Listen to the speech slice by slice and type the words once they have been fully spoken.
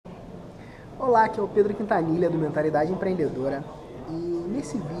Olá, aqui é o Pedro Quintanilha do Mentalidade Empreendedora e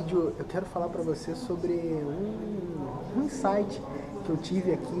nesse vídeo eu quero falar para você sobre um insight que eu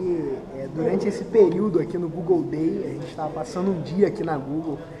tive aqui durante esse período aqui no Google Day. A gente estava passando um dia aqui na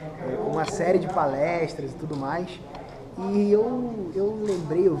Google com uma série de palestras e tudo mais, e eu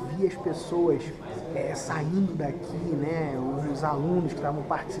lembrei, eu vi as pessoas saindo daqui, né, os alunos que estavam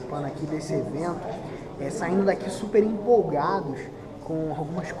participando aqui desse evento, saindo daqui super empolgados com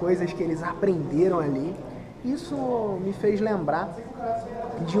algumas coisas que eles aprenderam ali. Isso me fez lembrar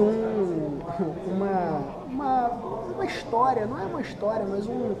de uma história, não é uma história, mas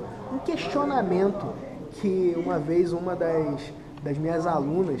um questionamento que uma vez uma das minhas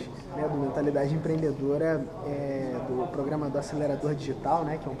alunas, né, do Mentalidade Empreendedora, do programa do Acelerador Digital,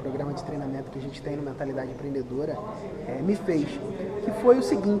 né, que é um programa de treinamento que a gente tem no Mentalidade Empreendedora, me fez. Que foi o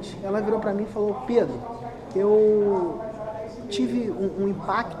seguinte: ela virou para mim e falou: Pedro, eu tive um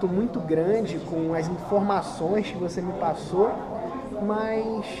impacto muito grande com as informações que você me passou,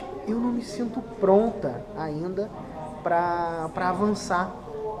 mas eu não me sinto pronta ainda para avançar.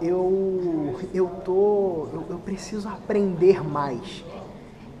 Eu preciso aprender mais.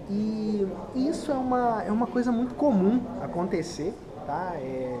 E isso é uma coisa muito comum acontecer, tá?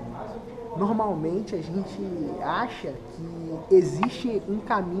 Normalmente a gente acha que existe um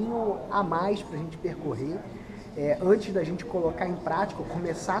caminho a mais para a gente percorrer, antes da gente colocar em prática, ou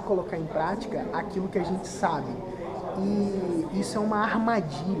começar a colocar em prática aquilo que a gente sabe. E isso é uma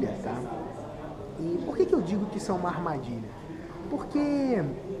armadilha, tá? E por que eu digo que isso é uma armadilha? Porque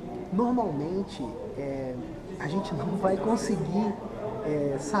normalmente a gente não vai conseguir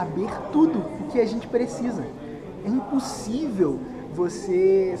saber tudo o que a gente precisa. É impossível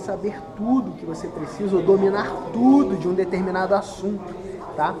você saber tudo o que você precisa ou dominar tudo de um determinado assunto,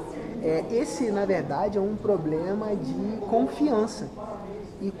 tá? Esse, na verdade, é um problema de confiança.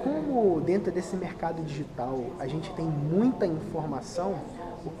 E como dentro desse mercado digital a gente tem muita informação,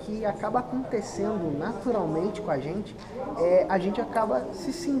 o que acaba acontecendo naturalmente com a gente acaba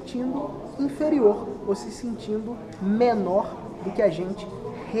se sentindo inferior ou se sentindo menor do que a gente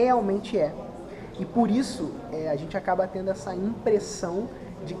realmente é. E por isso a gente acaba tendo essa impressão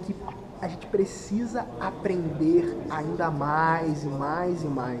de que a gente precisa aprender ainda mais e mais e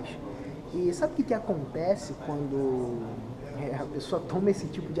mais. E sabe o que acontece quando a pessoa toma esse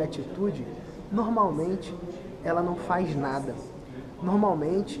tipo de atitude? Normalmente ela não faz nada.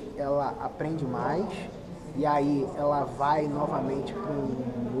 Normalmente ela aprende mais e aí ela vai novamente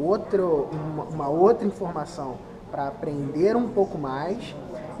para uma outra informação para aprender um pouco mais,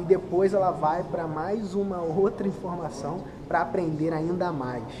 e depois ela vai para mais uma outra informação para aprender ainda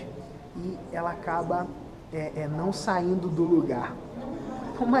mais. E ela acaba não saindo do lugar.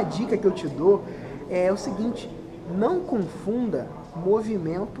 Uma dica que eu te dou é o seguinte: não confunda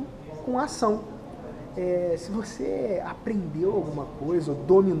movimento com ação. Se você aprendeu alguma coisa ou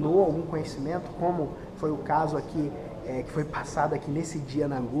dominou algum conhecimento, como foi o caso aqui, que foi passado aqui nesse dia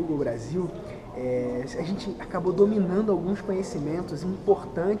na Google Brasil, a gente acabou dominando alguns conhecimentos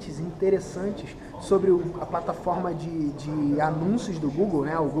importantes e interessantes sobre a plataforma de anúncios do Google,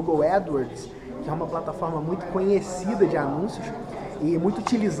 né, o Google AdWords, que é uma plataforma muito conhecida de anúncios e muito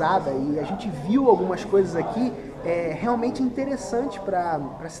utilizada, e a gente viu algumas coisas aqui realmente interessantes para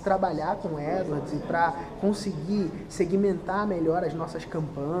se trabalhar com AdWords e para conseguir segmentar melhor as nossas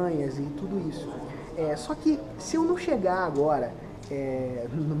campanhas e tudo isso. Só que se eu não chegar agora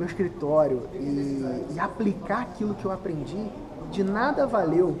no meu escritório e aplicar aquilo que eu aprendi, de nada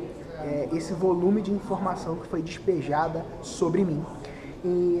valeu esse volume de informação que foi despejada sobre mim.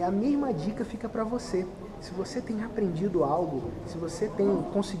 E a mesma dica fica para você. Se você tem aprendido algo, se você tem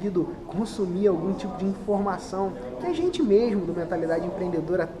conseguido consumir algum tipo de informação que a gente mesmo do Mentalidade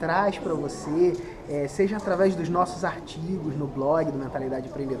Empreendedora traz para você, seja através dos nossos artigos no blog do Mentalidade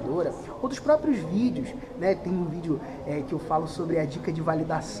Empreendedora ou dos próprios vídeos, né? Tem um vídeo que eu falo sobre a dica de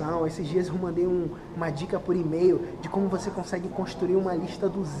validação. Esses dias eu mandei uma dica por e-mail de como você consegue construir uma lista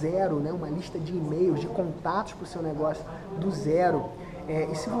do zero, né? Uma lista de e-mails, de contatos para o seu negócio do zero.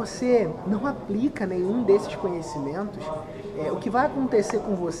 E se você não aplica nenhum desses conhecimentos, o que vai acontecer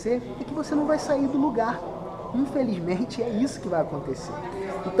com você é que você não vai sair do lugar. Infelizmente é isso que vai acontecer.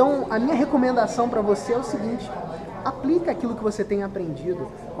 Então a minha recomendação para você é o seguinte: aplica aquilo que você tem aprendido,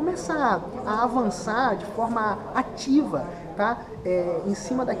 começa a avançar de forma ativa, tá? Em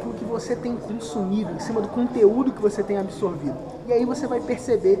cima daquilo que você tem consumido, em cima do conteúdo que você tem absorvido. E aí você vai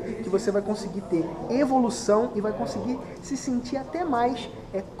perceber que você vai conseguir ter evolução e vai conseguir se sentir até mais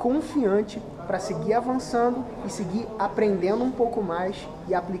confiante para seguir avançando e seguir aprendendo um pouco mais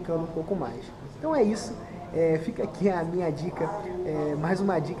e aplicando um pouco mais. Então é isso. Fica aqui a minha dica, mais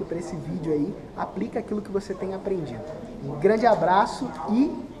uma dica para esse vídeo aí. Aplica aquilo que você tem aprendido. Um grande abraço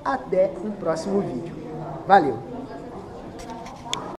e até um próximo vídeo. Valeu!